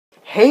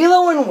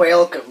Hello and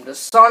welcome to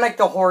Sonic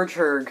the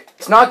Hedgehog.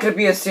 It's not gonna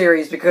be a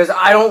series because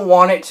I don't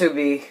want it to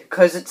be,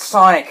 because it's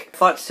Sonic. I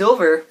thought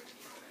Silver,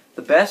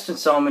 the best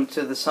installment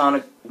to the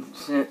Sonic...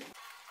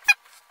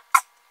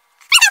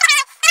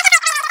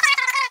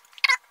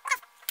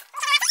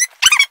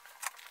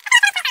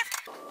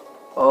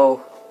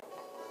 Oh.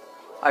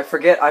 I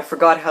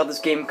forgot how this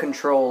game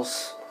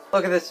controls.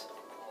 Look at this.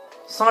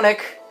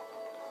 Sonic,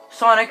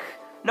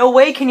 no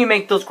way can you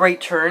make those great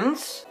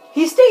turns.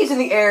 He stays in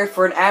the air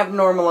for an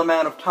abnormal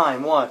amount of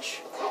time,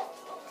 watch.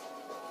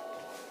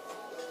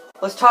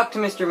 Let's talk to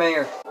Mr.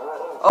 Mayor.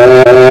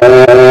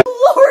 Oh,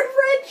 Lord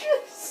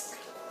Regis!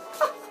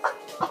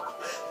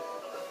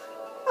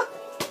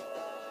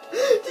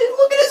 Dude,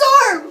 look at his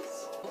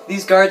arms!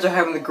 These guards are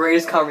having the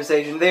greatest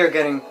conversation. They are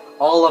getting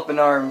all up in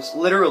arms,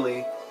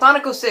 literally.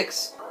 Sonic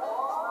 06.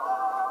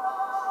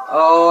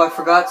 Oh, I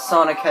forgot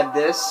Sonic had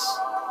this.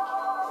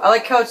 I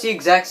like how it's the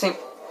exact same...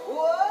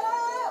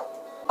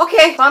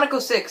 Okay, Sonic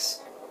 06.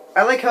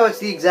 I like how it's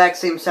the exact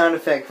same sound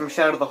effect from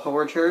Shadow the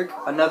Hedgehog.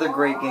 Another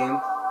great game.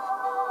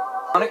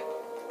 Sonic.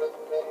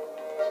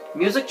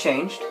 Music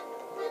changed.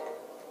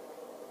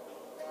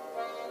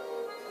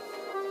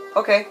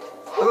 Okay.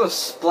 Look at those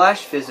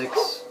splash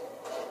physics.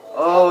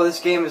 Oh,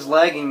 this game is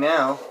lagging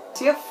now. Does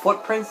he have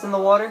footprints in the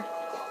water?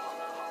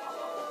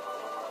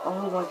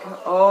 Oh my god.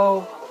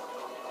 Oh.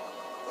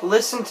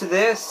 Listen to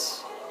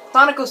this.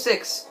 Sonic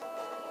 06.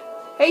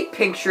 Hey,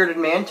 pink-shirted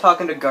man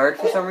talking to guard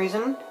for some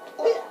reason.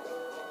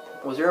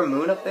 Was there a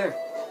moon up there?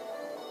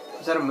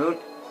 Is that a moon?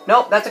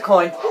 Nope, that's a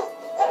coin.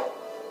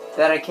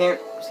 That I can't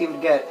seem to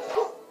get.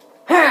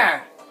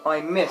 Ha! Oh,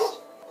 I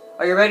missed.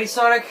 Are you ready,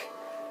 Sonic?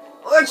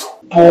 Let's...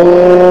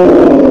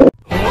 Oh,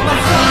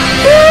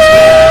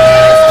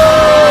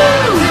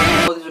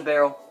 there's a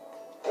barrel.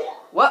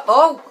 What?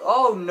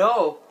 Oh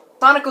no.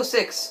 Sonic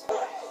 06.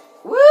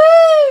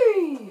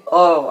 Whee!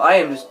 Oh, I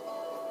am just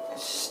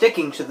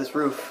sticking to this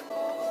roof.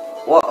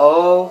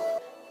 Whoa-oh.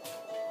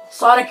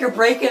 Sonic, you're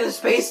breaking the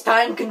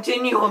space-time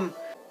continuum.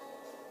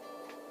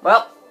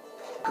 Well,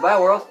 goodbye,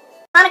 world.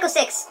 Sonic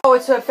 06. Oh,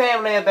 it's a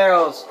family of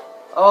barrels.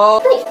 Oh.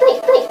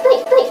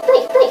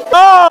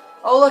 Oh!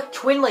 Oh, look,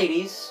 twin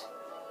ladies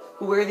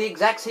who wear the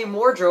exact same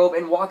wardrobe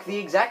and walk the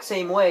exact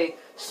same way.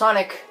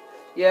 Sonic.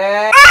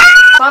 Yeah.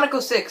 Sonic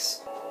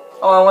 06.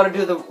 Oh, I want to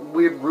do the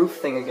weird roof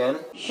thing again.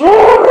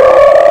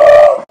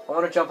 I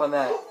want to jump on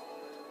that.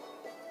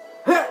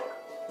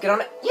 Get on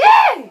it.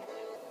 Yay!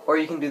 Or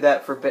you can do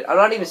that for a bit. I'm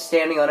not even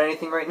standing on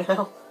anything right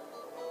now.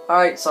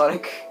 Alright,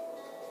 Sonic.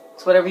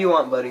 It's whatever you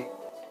want, buddy.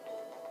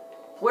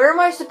 Where am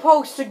I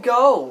supposed to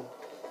go?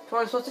 Am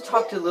I supposed to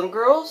talk to little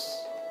girls?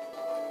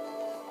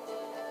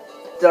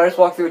 Did I just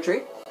walk through a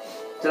tree?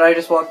 Did I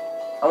just walk...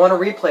 I want to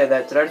replay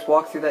that. Did I just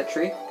walk through that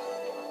tree?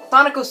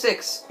 Sonic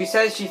 06. She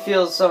says she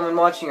feels someone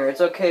watching her.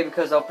 It's okay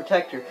because I'll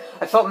protect her.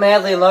 I felt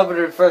madly in love with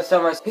her the first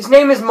time I... His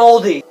name is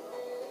Moldy!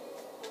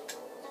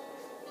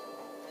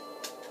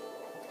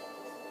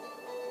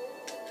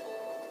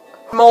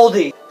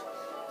 Moldy.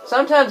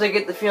 Sometimes I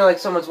get the feeling like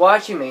someone's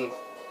watching me.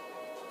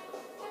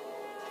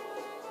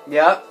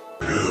 Yep.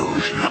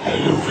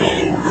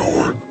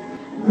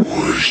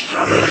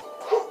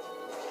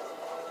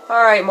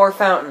 Alright, more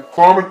fountain.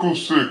 Sonic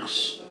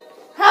 06.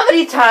 How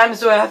many times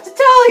do I have to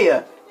tell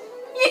you?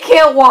 You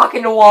can't walk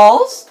into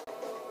walls.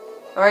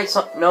 Alright,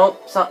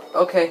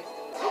 okay.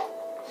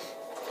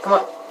 Come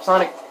on,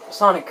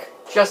 Sonic.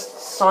 Just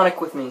Sonic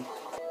with me.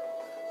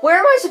 Where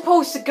am I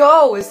supposed to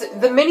go?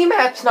 The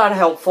mini-map's not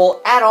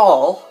helpful at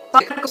all.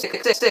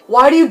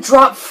 Why do you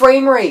drop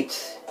frame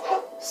rate?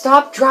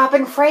 Stop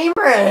dropping frame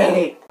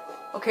rate!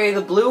 Okay,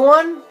 the blue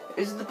one?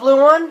 Is it the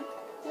blue one?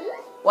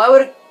 Why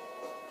would it...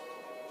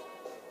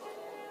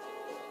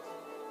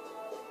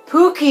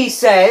 Pookie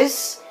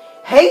says,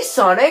 "Hey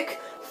Sonic,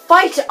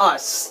 fight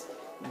us!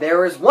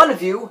 There is one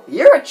of you,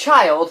 you're a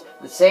child,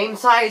 the same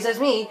size as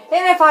me,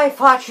 and if I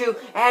fought you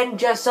and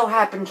just so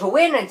happened to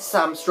win at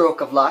some stroke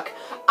of luck,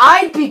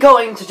 I'd be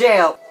going to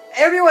jail."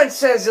 Everyone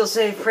says you'll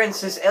save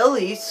Princess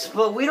Elise,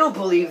 but we don't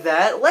believe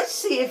that. Let's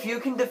see if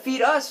you can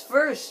defeat us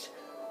first.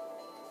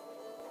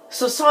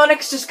 So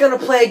Sonic's just gonna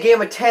play a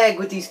game of tag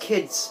with these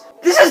kids.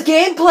 This is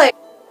gameplay!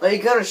 Are you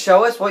gonna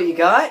show us what you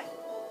got?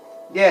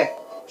 Yeah,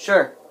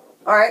 sure.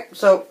 Alright,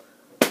 so,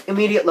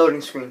 immediate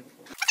loading screen.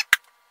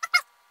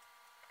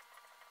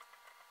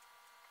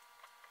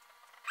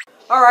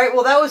 Alright,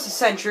 well that was a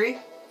century.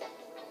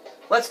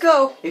 Let's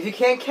go. If you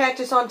can't catch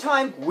us on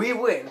time, we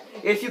win.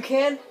 If you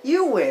can,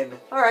 you win.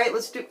 Alright,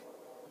 let's do...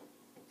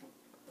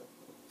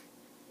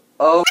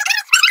 Oh.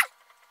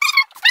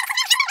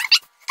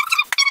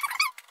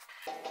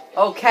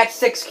 Oh, catch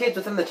 6 kids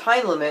within the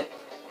time limit.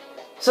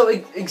 So,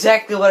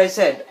 exactly what I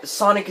said.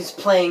 Sonic is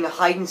playing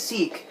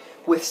hide-and-seek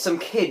with some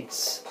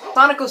kids.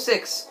 Sonic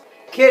 06.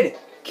 Kid.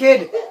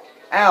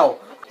 Ow.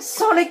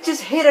 Sonic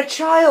just hit a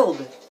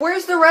child!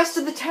 Where's the rest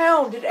of the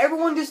town? Did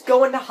everyone just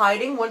go into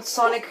hiding once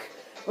Sonic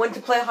went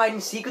to play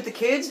hide-and-seek with the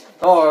kids?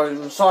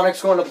 Oh,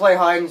 Sonic's going to play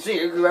hide-and-seek,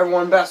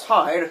 everyone best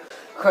hide,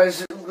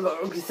 because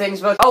things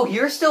about... Oh,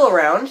 you're still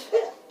around.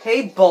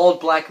 Hey, bald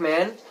black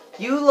man.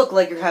 You look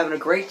like you're having a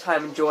great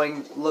time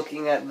enjoying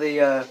looking at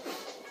the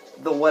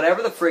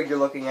whatever the frig you're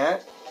looking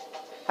at.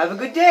 Have a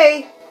good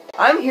day.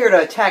 I'm here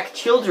to attack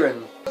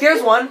children.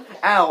 There's one.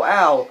 Ow,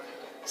 ow.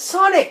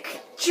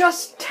 Sonic,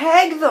 just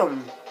tag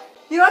them.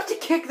 You don't have to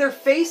kick their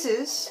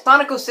faces.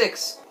 Sonic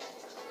 06.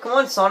 Come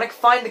on, Sonic,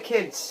 find the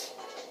kids.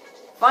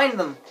 Find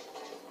them.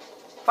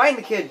 Find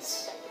the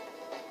kids.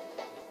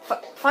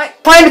 Find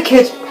the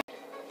kids.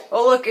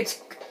 Oh look,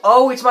 it's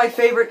my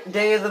favorite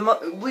day of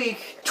the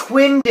week.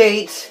 Twin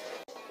date.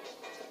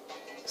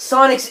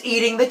 Sonic's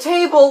eating the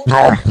table.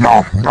 No,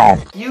 no,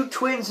 no. You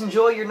twins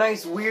enjoy your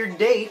nice weird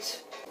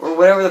date. Or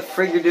whatever the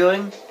frig you're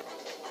doing.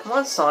 Come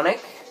on, Sonic.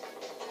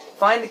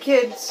 Find the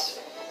kids.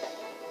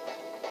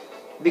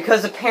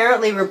 Because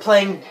apparently we're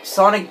playing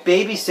Sonic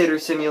Babysitter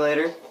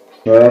Simulator.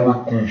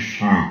 Sonic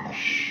 6.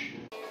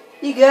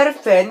 You gotta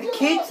find the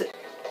kids.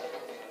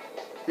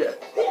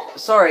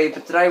 Sorry,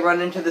 but did I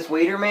run into this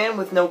waiter man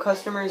with no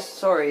customers?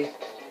 Sorry.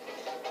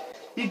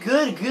 You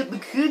gotta get the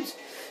kids.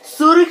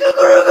 Sonic, you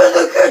gotta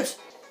get the kids!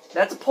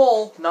 That's a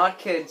poll, not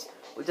kids.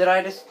 Did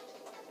I just...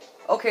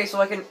 Okay, so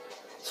I can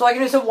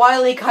do some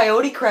Wile E.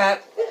 Coyote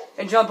crap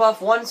and jump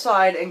off one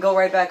side and go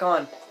right back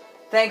on.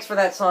 Thanks for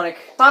that, Sonic.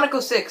 Sonic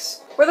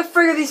 06. Where the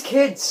frig are these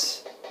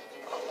kids?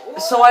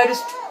 So I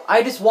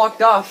just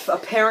walked off,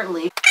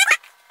 apparently.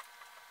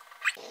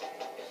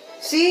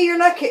 See, you're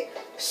not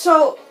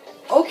So,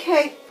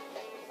 okay.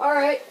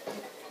 Alright.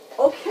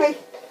 Okay.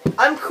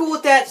 I'm cool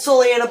with that,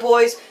 Soliana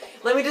boys.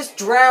 Let me just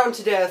drown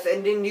to death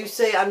and then you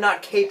say I'm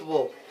not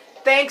capable.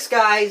 Thanks,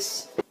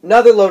 guys.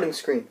 Another loading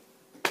screen.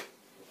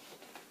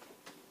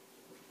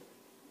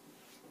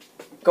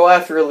 Go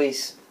after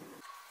Elise.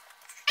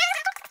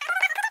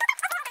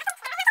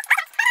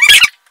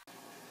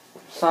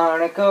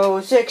 Sonic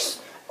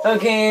 06, a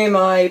game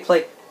I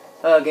play,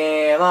 a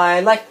game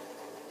I like.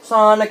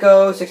 Sonic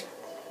 06,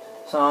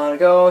 Sonic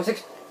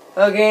 06,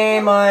 a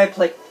game I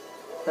play,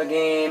 a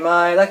game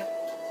I like.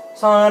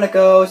 Sonic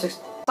 06.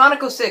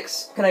 Sonic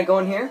 06. Can I go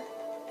in here?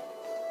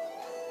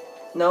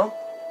 No?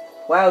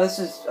 Wow, this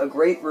is a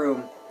great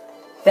room.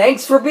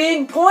 Thanks for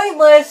being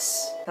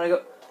pointless! Can I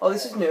go? Oh,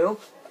 this is new.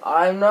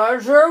 I'm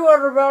not sure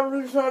what about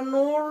this. I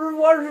know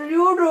what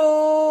you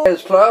do.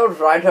 It's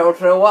closed. I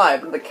don't know why,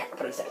 but the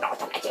captain said not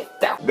to let you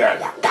down.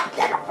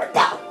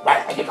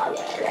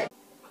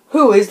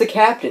 Who is the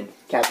captain?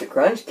 Captain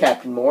Crunch,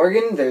 Captain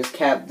Morgan, there's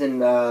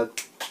Captain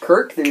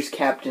Kirk, there's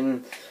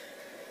Captain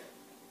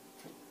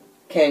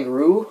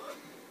Kangaroo.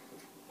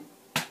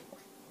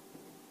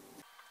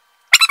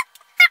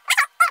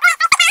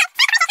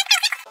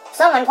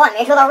 Someone point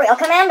me to the real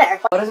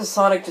commander. Why doesn't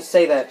Sonic just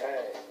say that?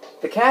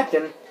 The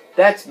captain?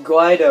 That's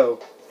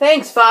Guido.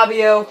 Thanks,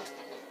 Fabio.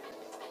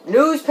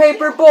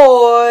 Newspaper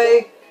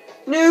boy!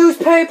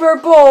 Newspaper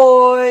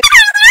boy!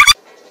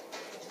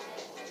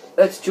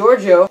 That's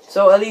Giorgio.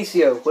 So,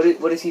 Alicio,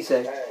 what does he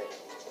say?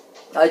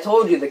 I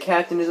told you, the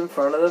captain is in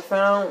front of the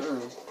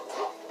fountain.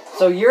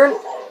 So, you're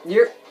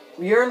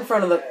in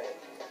front of the...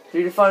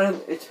 You're in front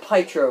of... It's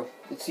Pietro.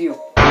 It's you.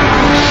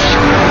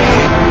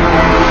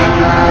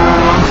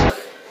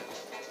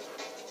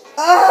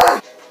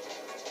 Ah!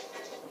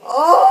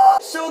 Oh!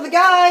 So the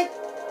guy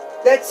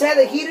that said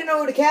that he didn't know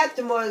who the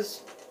captain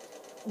was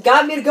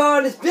got me to go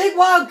on this big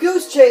wild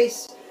goose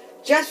chase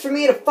just for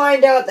me to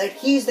find out that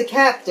he's the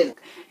captain.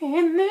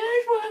 In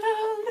this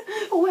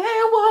world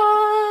where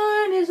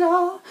one is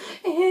all,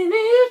 in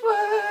this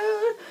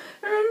world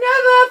I'll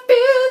never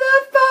feel the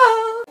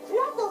fall.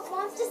 Knuckles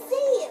wants to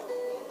see you.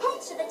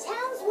 Head to the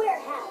town's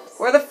warehouse.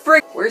 Where the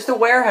frick? Where's the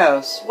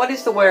warehouse? What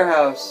is the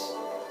warehouse?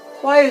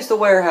 Why is the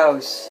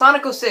warehouse?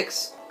 Sonic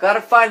 06.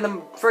 Gotta find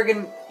the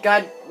friggin'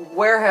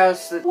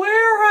 warehouse.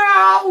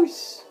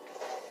 Warehouse!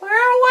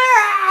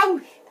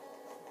 Warehouse!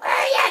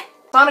 Where ya?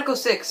 Sonic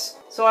 06.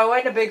 So I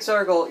went in a big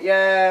circle.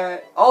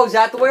 Yeah. Oh, is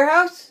that the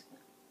warehouse?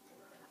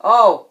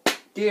 Oh,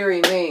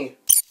 dearie me.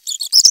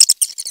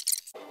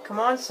 Come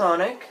on,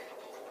 Sonic.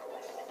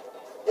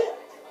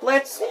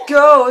 Let's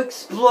go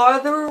explore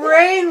the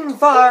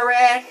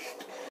rainforest.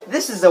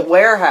 This is a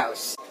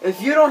warehouse.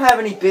 If you don't have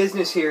any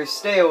business here,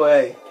 stay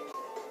away.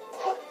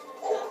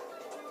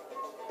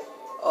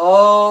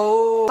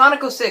 Oh,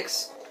 Sonic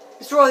 06.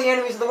 Destroy the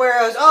enemies of the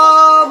warehouse.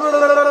 Oh, blah, blah,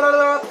 blah, blah,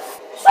 blah.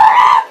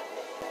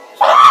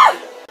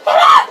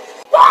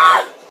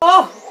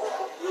 Oh,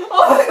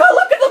 oh my God!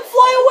 Look at them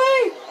fly away.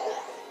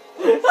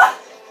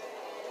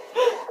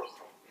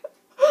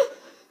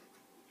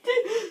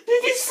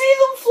 Did you see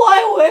them fly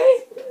away?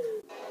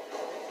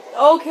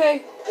 Okay,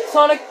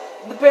 Sonic,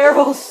 the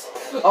barrels.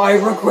 I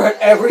regret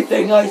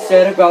everything I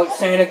said about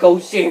Sonic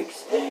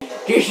 06.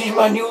 This is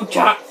my new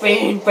top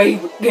fan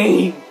favorite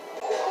game.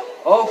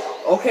 Oh,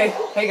 okay.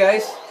 Hey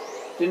guys.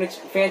 Didn't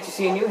fancy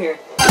seeing you here.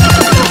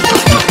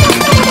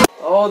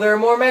 Oh, there are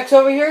more mechs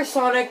over here,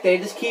 Sonic. They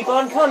just keep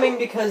on coming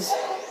because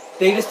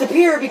they just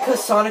appear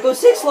because Sonic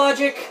 06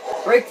 logic.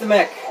 Break the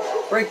mech.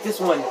 Break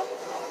this one.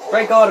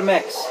 Break all the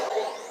mechs.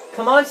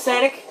 Come on,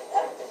 Sonic.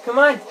 Come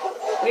on.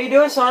 What are you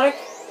doing, Sonic?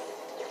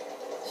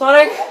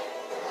 Sonic?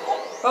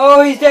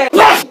 Oh, he's dead.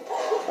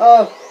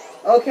 Oh,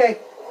 okay.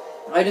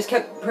 I just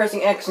kept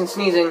pressing X and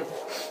sneezing.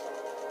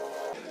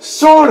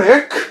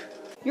 Sonic!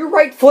 Your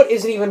right foot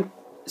isn't even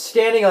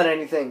standing on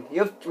anything. You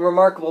have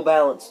remarkable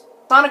balance.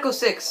 Sonic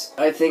 06.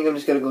 I think I'm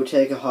just gonna go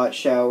take a hot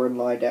shower and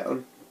lie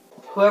down.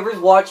 Whoever's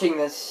watching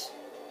this,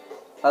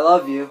 I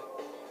love you.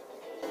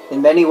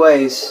 In many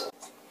ways.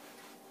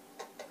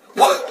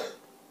 What?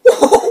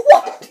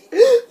 What?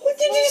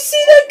 Did you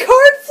see that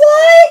card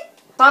fly?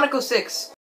 Sonic 06.